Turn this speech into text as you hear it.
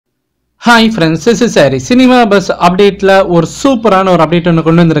Hi friends, this is Harry. Cinemabuz updateல ஒரு சூப்பரான ஒரு அப்டேட் ஒன்று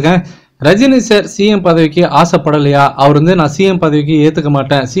கொண்டு வந்திருக்கேன். ரஜினி சார் சிஎம் பதவிக்கு ஆசைப்படலையா? அவர் நான் சிஎம் பதவிக்கு ஏத்துக்க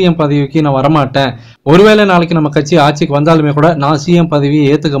மாட்டேன், சிஎம் பதவிக்கு நான் வரமாட்டேன், ஒருவேளை நாளைக்கு நம்ம கட்சி ஆட்சிக்கு வந்தாலுமே கூட நான் சிஎம் பதவியை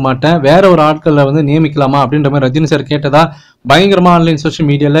ஏத்துக்க மாட்டேன், வேற ஒரு ஆட்களை நியமிக்கலாமா அப்படின்ற மாதிரி ரஜினி சார் கேட்டதா பயங்கரமா ஆன்லைன் சோஷியல்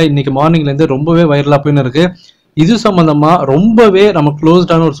மீடியால இன்னைக்கு மார்னிங்ல இருந்து ரொம்பவே வைரலா போயின்னு இருக்கு. இது சம்பந்தமா ரொம்பவே நம்ம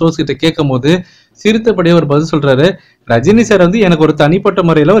க்ளோஸ்டான ஒரு சோர்ஸ் கிட்ட கேட்கும் போது சிரித்தபடியே ஒரு பதில் சொல்றாரு. ரஜினி சார் எனக்கு ஒரு தனிப்பட்ட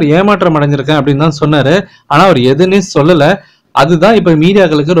முறையில ஒரு ஏமாற்றம் அடைஞ்சிருக்கேன் அப்படின்னு தான் சொன்னாரு. ஆனா அவர் எதுன்னு சொல்லல. அதுதான் இப்ப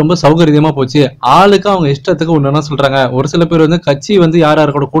மீடியாக்களுக்கு ரொம்ப சௌகரியமா போச்சு. ஆளுக்கு அவங்க இஷ்டத்துக்கு ஒண்ணுன்னா சொல்றாங்க. ஒரு சில பேர் கட்சி யார்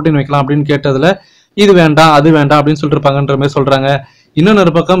யாரு கூட கூட்டணி வைக்கலாம் அப்படின்னு கேட்டதுல இது வேண்டாம் அது வேண்டாம் அப்படின்னு சொல்லிட்டு இருப்பாங்கன்ற மாதிரி சொல்றாங்க.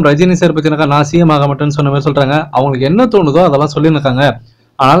 இன்னொரு பக்கம் ரஜினி சார் பத்தி நான் சிஎம் ஆக மாட்டேன்னு சொன்ன மாதிரி சொல்றாங்க. அவங்களுக்கு என்ன தோணுதோ அதெல்லாம் சொல்லியிருக்காங்க.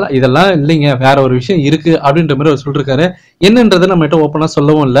 ஆனால் இதெல்லாம் இல்லைங்க, வேற ஒரு விஷயம் இருக்கு அப்படின்ற மாதிரி அவர் சொல்லிருக்காரு. என்னன்றதை நம்ம கிட்ட ஓப்பனா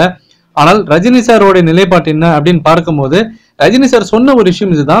சொல்லவும் இல்லை. ஆனால் ரஜினி சாரோட நிலைப்பாட்டு என்ன அப்படின்னு பார்க்கும்போது ரஜினி சார் சொன்ன ஒரு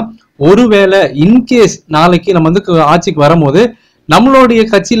விஷயம் இதுதான். ஒருவேளை இன்கேஸ் நாளைக்கு நம்ம ஆட்சிக்கு வரும்போது நம்மளுடைய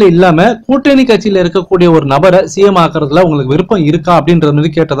கட்சியில இல்லாம கூட்டணி கட்சியில இருக்கக்கூடிய ஒரு நபரை சிஎம் ஆக்குறதுல உங்களுக்கு விருப்பம் இருக்கா அப்படின்றது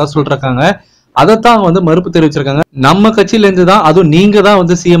மாதிரி கேட்டதா சொல்றாங்க. அதைத்தான் மறுப்பு தெரிவிச்சிருக்காங்க. நம்ம கட்சியில இருந்து தான், அதுவும் நீங்க தான்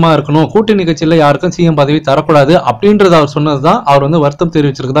சிஎம்ஆ இருக்கணும், கூட்டணி கட்சியில யாருக்கும் சிஎம் பதவி தரக்கூடாது அப்படின்றத அவர் சொன்னதுதான் அவர் வருத்தம்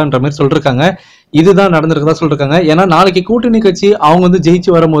தெரிவிச்சிருக்கதான்ற மாதிரி சொல்லிருக்காங்க. இதுதான் நடந்திருக்கதா சொல்லிருக்காங்க. ஏன்னா நாளைக்கு கூட்டணி கட்சி அவங்க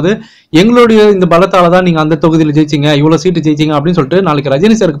ஜெயிச்சு வரும்போது எங்களுடைய இந்த பலத்தாலதான் நீங்க அந்த தொகுதியில ஜெயிச்சிங்க, இவ்வளவு சீட்டு ஜெயிச்சிங்க அப்படின்னு சொல்லிட்டு நாளைக்கு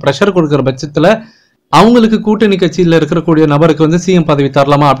ரஜினி சாருக்கு பிரஷர் கொடுக்குற பட்சத்துல அவங்களுக்கு கூட்டணி கட்சியில இருக்கக்கூடிய நபருக்கு சிஎம் பதவி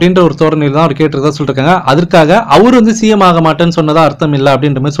தரலாமா அப்படின்ற ஒரு தோரணையில் தான் அவர் கேட்டிருக்கதா சொல்லிருக்காங்க. அதற்காக அவர் சிஎம் ஆக மாட்டேன்னு சொன்னதா அர்த்தம் இல்லை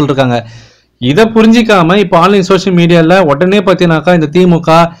அப்படின்ற மாதிரி சொல்லிருக்காங்க. இதை புரிஞ்சிக்காம இப்ப ஆன்லைன் சோசியல் மீடியால உடனே பாத்தீங்கன்னாக்கா இந்த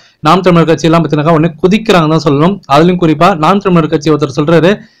திமுக நாம் தமிழர் கட்சி எல்லாம் பாத்தீங்கன்னாக்கா உடனே குதிக்கிறாங்க தான் சொல்லணும். அதுலயும் குறிப்பா நாம் தமிழர் கட்சி ஒருத்தர்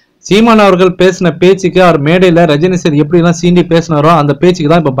சொல்றாரு, சீமான் அவர்கள் பேசின பேச்சுக்கு அவர் மேடையில ரஜினி சார் எப்படி எல்லாம் சீண்டி பேசினாரோ அந்த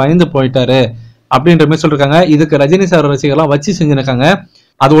பேச்சுக்கு தான் இப்ப பயந்து போயிட்டாரு அப்படின்ற மாதிரி சொல்லிருக்காங்க. இதுக்கு ரஜினி சார் ரசிகர்லாம் வச்சு செஞ்சிருக்காங்க.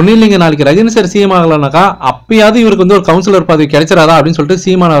 அது ஒண்ணும் இல்லைங்க, நாளைக்கு ரஜினி சார் சிஎம் ஆகலாம்னாக்கா அப்பயாவது இவருக்கு ஒரு கவுன்சிலர் பதவி கிடைச்சிடாதா அப்படின்னு சொல்லிட்டு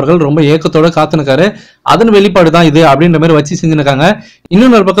சீமான் அவர்கள் ரொம்ப ஏக்கத்தோட காத்துனுக்காரு. அதன் வெளிப்பாடுதான் இது அப்படின்ற மாதிரி வச்சு செஞ்சுருக்காங்க.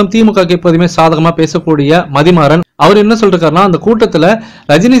 இன்னொரு பக்கம் திமுக எப்போதுமே சாதகமா பேசக்கூடிய மதிமாறன் அவர் என்ன சொல்லிருக்காருன்னா, அந்த கூட்டத்துல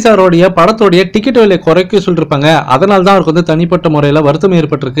ரஜினி சாரோடைய படத்தோடைய டிக்கெட் விலையை குறைக்க சொல்லிருப்பாங்க, அதனால தான் அவருக்கு தனிப்பட்ட முறையில வருத்தம்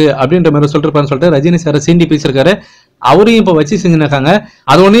ஏற்பட்டிருக்கு அப்படின்ற மாதிரி சொல்லிருப்பாருன்னு சொல்லிட்டு ரஜினி சாரை சீண்டி பேசியிருக்காரு. அவரையும் இப்ப வச்சு செஞ்சுருக்காங்க.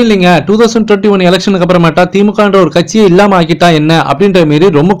 அது ஒண்ணும் இல்லைங்க, 2021 எலெக்ஷனுக்கு அப்புறமேட்டா திமுகன்ற ஒரு கட்சியை இல்லாம ஆக்கிட்டா என்ன அப்படின்ற மாரி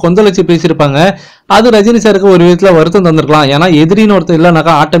ரொம்ப கொந்தளிச்சு பேசியிருப்பாங்க. அது ரஜினி சாருக்கு ஒரு விதத்துல வருத்தம் தந்திருக்கலாம். ஏன்னா எதிரின்னு ஒருத்தர்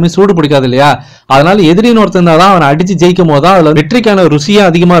இல்லைனாக்கா ஆட்டமே சூடு பிடிக்காது இல்லையா? அதனால எதிரின்னு ஒருத்தர் தான் அவனை அடிச்சு ஜெயிக்கும் போதுதான் அதுல வெற்றிக்கான ருசியா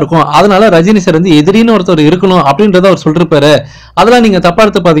அதிகமா இருக்கும். அதனால ரஜினி சார் எதிரின்னு ஒருத்தர் இருக்கணும் அப்படின்றத அவர் சொல்லிருப்பாரு. அதெல்லாம் நீங்க தப்பா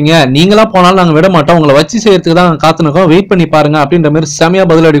எடுத்து பாத்தீங்க, நீங்களா போனாலும் நாங்க விட மாட்டோம், உங்களை வச்சு செய்யறதுக்கு தான் நாங்க காத்துனுக்கோம், வெயிட் பண்ணி பாருங்க அப்படின்ற மாதிரி செமையா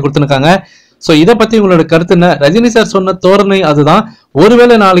பதிலடி கொடுத்துருக்காங்க. சோ இதை பத்தி உங்களோட கருத்து என்ன? ரஜினி சார் சொன்ன தோரணை அதுதான்.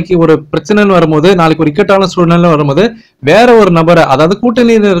 ஒருவேளை நாளைக்கு ஒரு பிரச்சனைன்னு வரும்போது, நாளைக்கு ஒரு இக்கட்டான சூழ்நிலை வரும்போது வேற ஒரு நபரை, அதாவது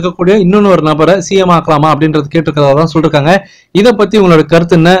கூட்டணியில் இருக்கக்கூடிய இன்னொரு நபரை சிஎம் ஆக்கலாமா அப்படின்றது கேட்டிருக்கிறதா தான் சொல்லிருக்காங்க. இதை பத்தி உங்களோட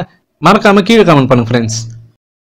கருத்து என்ன? மறக்காம கீழே கமெண்ட் பண்ணுங்க ஃப்ரெண்ட்ஸ்.